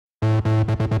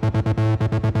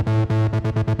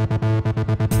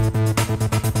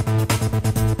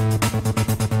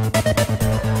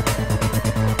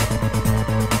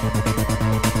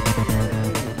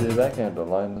backhand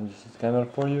online and just scan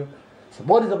it for you. So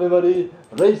what is up everybody?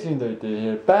 Racing Data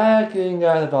here, backing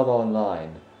at it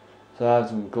online. So I have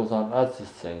some cool sound. Let's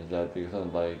just change that because I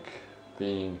don't like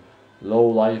being low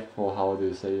life, or how do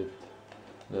you say it?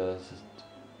 That's just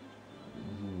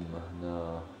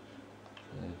no.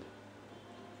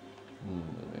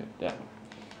 Yeah.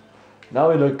 Now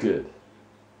we look good.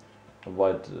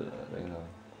 What?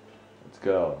 Let's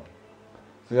go.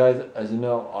 So guys, as you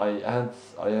know,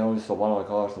 I only saw one of my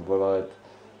cars to play it.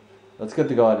 Let's get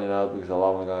the Guardian out because I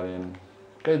love my Guardian.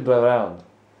 Great drive around.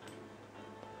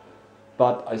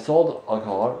 But I sold a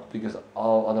car because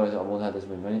otherwise I won't have this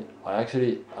much money. I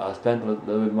actually spent a little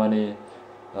bit of money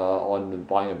on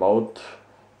buying a boat.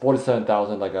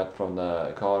 47,000 I got from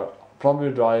the car,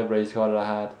 front-wheel drive race car that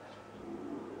I had.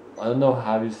 I don't know,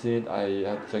 have you seen it? I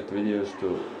have to check the videos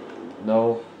to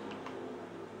know.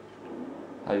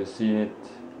 Have you seen it?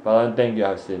 But I don't think you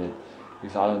have seen it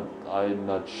because I'm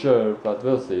not sure, but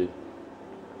we'll see.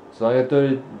 So I got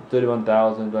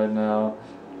 31,000 right now.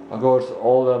 Of course,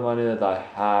 all the money that I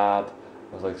had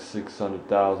was like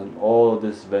 600,000. All of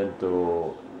this went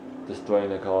to destroying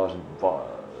the cars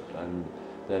and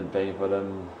then paying for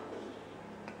them,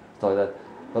 stuff like that.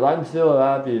 But I'm still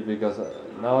happy because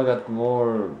now I got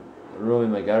more room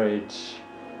in my garage.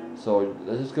 So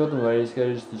let's just go to my race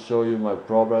garage to show you my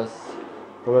progress.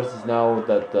 Progress is now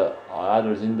that the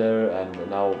ladder is in there, and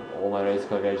now all my race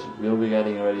car garage will be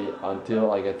getting ready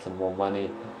until I get some more money.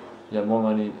 Yeah, more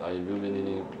money. I will be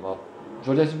needing more.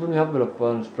 So just put me up with a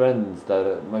bunch of friends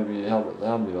that might be help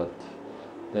me, but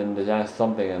then they ask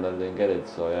something and then they didn't get it.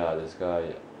 So yeah, this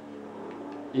guy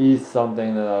is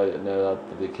something that I know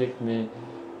that they kicked me.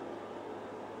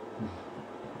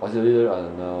 Was the leader? I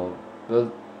don't know.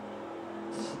 But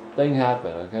things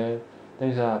happen, okay?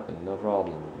 Things happen, no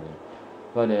problem with me.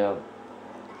 But yeah,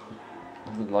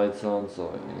 put lights on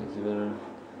so you can see better.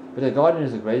 But the Guardian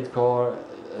is a great car.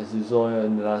 As you saw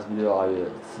in the last video, I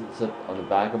sit on the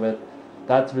back of it.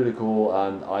 That's really cool,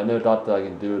 and I never thought that I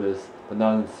can do this, but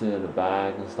now I can sit in the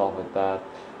back and stuff like that.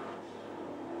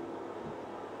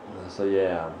 So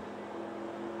yeah.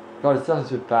 God, it sounds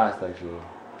too fast actually. You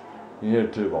can hear a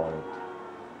turbo on it.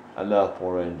 I love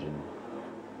 4 engine.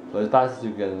 So as fast as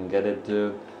you can get it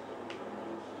to.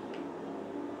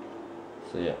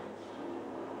 So yeah.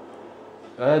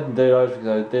 I had daily because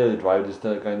I daily drive this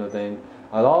kind of thing.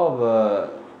 I love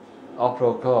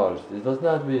off-road cars. It doesn't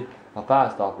have to be a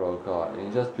fast off-road car. It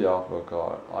can just be an off-road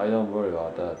car. I don't worry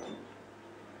about that.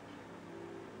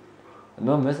 And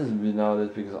no one messes with me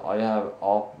nowadays because I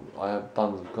have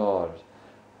tons of cars.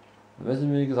 Mess with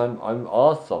me because I'm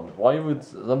awesome. Why would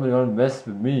somebody want to mess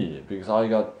with me? Because I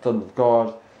got tons of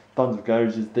cars, tons of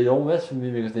garages. They don't mess with me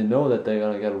because they know that they're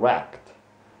gonna get wrecked.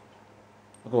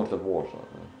 Of course, the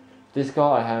Warzone. This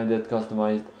car I haven't yet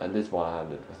customized, and this one I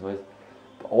haven't yet customized.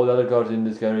 But all the other cars in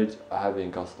this garage have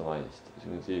been customized. As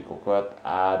you can see, Coquette,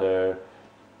 Adder,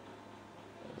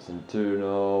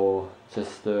 Centurno,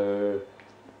 Chester,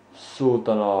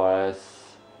 Sultan RS,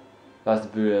 Fast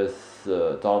and Furious,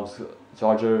 Tom's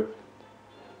Charger,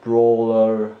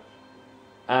 Brawler,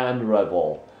 and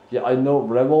Rebel. Yeah, I know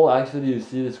Rebel. Actually, you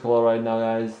see this color right now,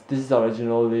 guys. This is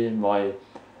originally my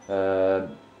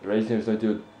racing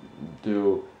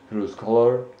to cruise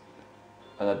color,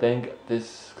 and I think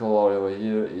this color over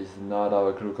here is not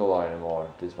our crew color anymore.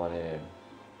 This one here.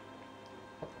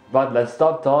 But let's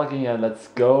stop talking and let's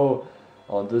go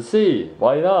on the sea.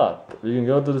 Why not? We can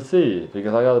go to the sea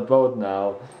because I got a boat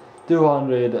now.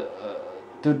 200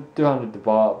 to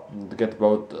get the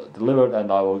boat delivered,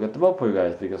 and I will get the boat for you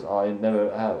guys because I never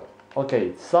have. Okay,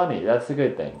 it's sunny, that's a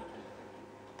good thing.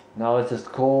 Now let's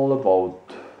just call the boat.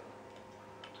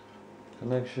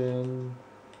 Connection.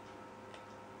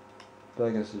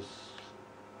 Pegasus.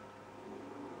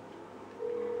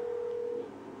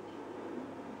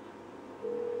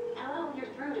 Hello,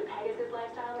 you're through to Pegasus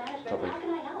Lifestyle Management. How can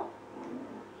I help?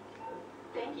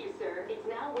 Thank you, sir. It's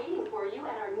now waiting for you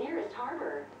at our nearest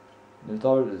harbor. The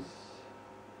harbor is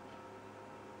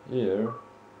here.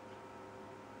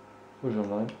 Push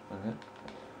online. Okay.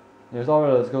 Nearest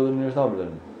harbor. Let's go to the nearest harbor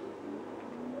then.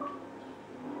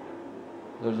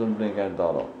 There's something I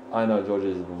thought of. I know George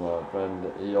is my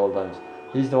friend. He all times.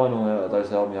 He's the one who tries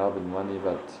to help me out with money,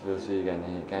 but we'll see.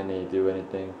 Can he do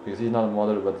anything? Because he's not a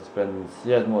model, but his friends.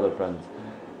 He has model friends.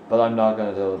 But I'm not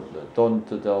gonna don't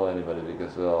tell anybody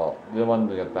because we don't want him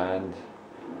to get banned.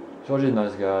 George is a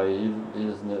nice guy. He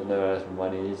doesn't never ask for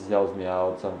money. He just helps me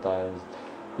out sometimes.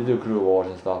 We do crew wars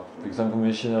and stuff because I'm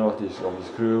commissioner of this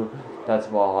crew. That's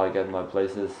why I get my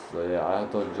places. So yeah, I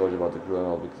have talked to George about the crew and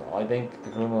all because I think the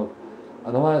crew.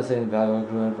 I don't want to say anything bad about the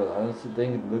crew, but I don't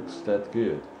think it looks that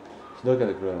good. Just look at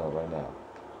the crew right now.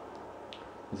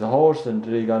 It's a horse and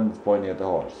 3 guns pointing at the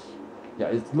horse. Yeah,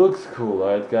 it looks cool,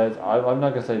 right, guys? I'm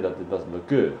not gonna say that it doesn't look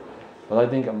good, but I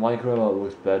think my criminal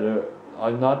looks better.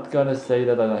 I'm not gonna say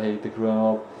that I hate the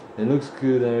criminal. It looks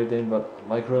good and everything, but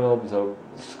my criminal is a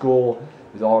school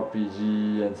with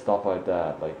RPG and stuff like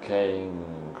that, like King,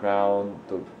 Crown.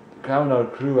 The Crown our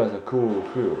crew as a cool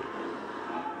crew.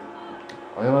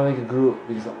 I want to make a crew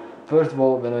because first of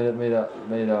all, when I made a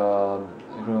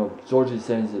criminal, Georgie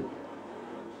sensed it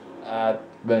at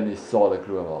when he saw the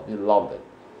criminal, he loved it.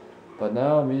 But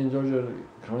now me and Georgie are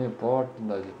growing apart,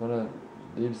 and I just wanna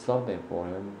leave something for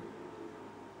him.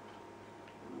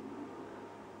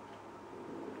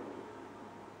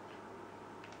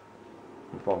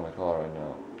 I parked my car right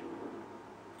now.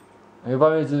 And if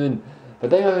I'm doing, but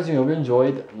thank you for watching. Hope you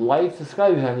enjoyed. Like,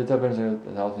 subscribe if you haven't.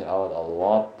 It helps me out a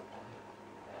lot.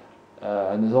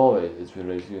 And as always, it's been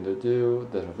Racing 2.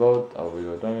 There's my vote. I will be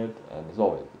doing it. And as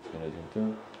always, it's been Racing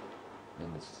 2.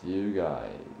 And see you guys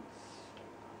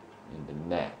in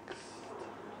the next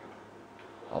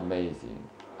amazing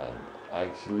and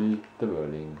actually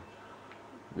diverting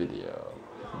video.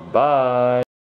 Bye!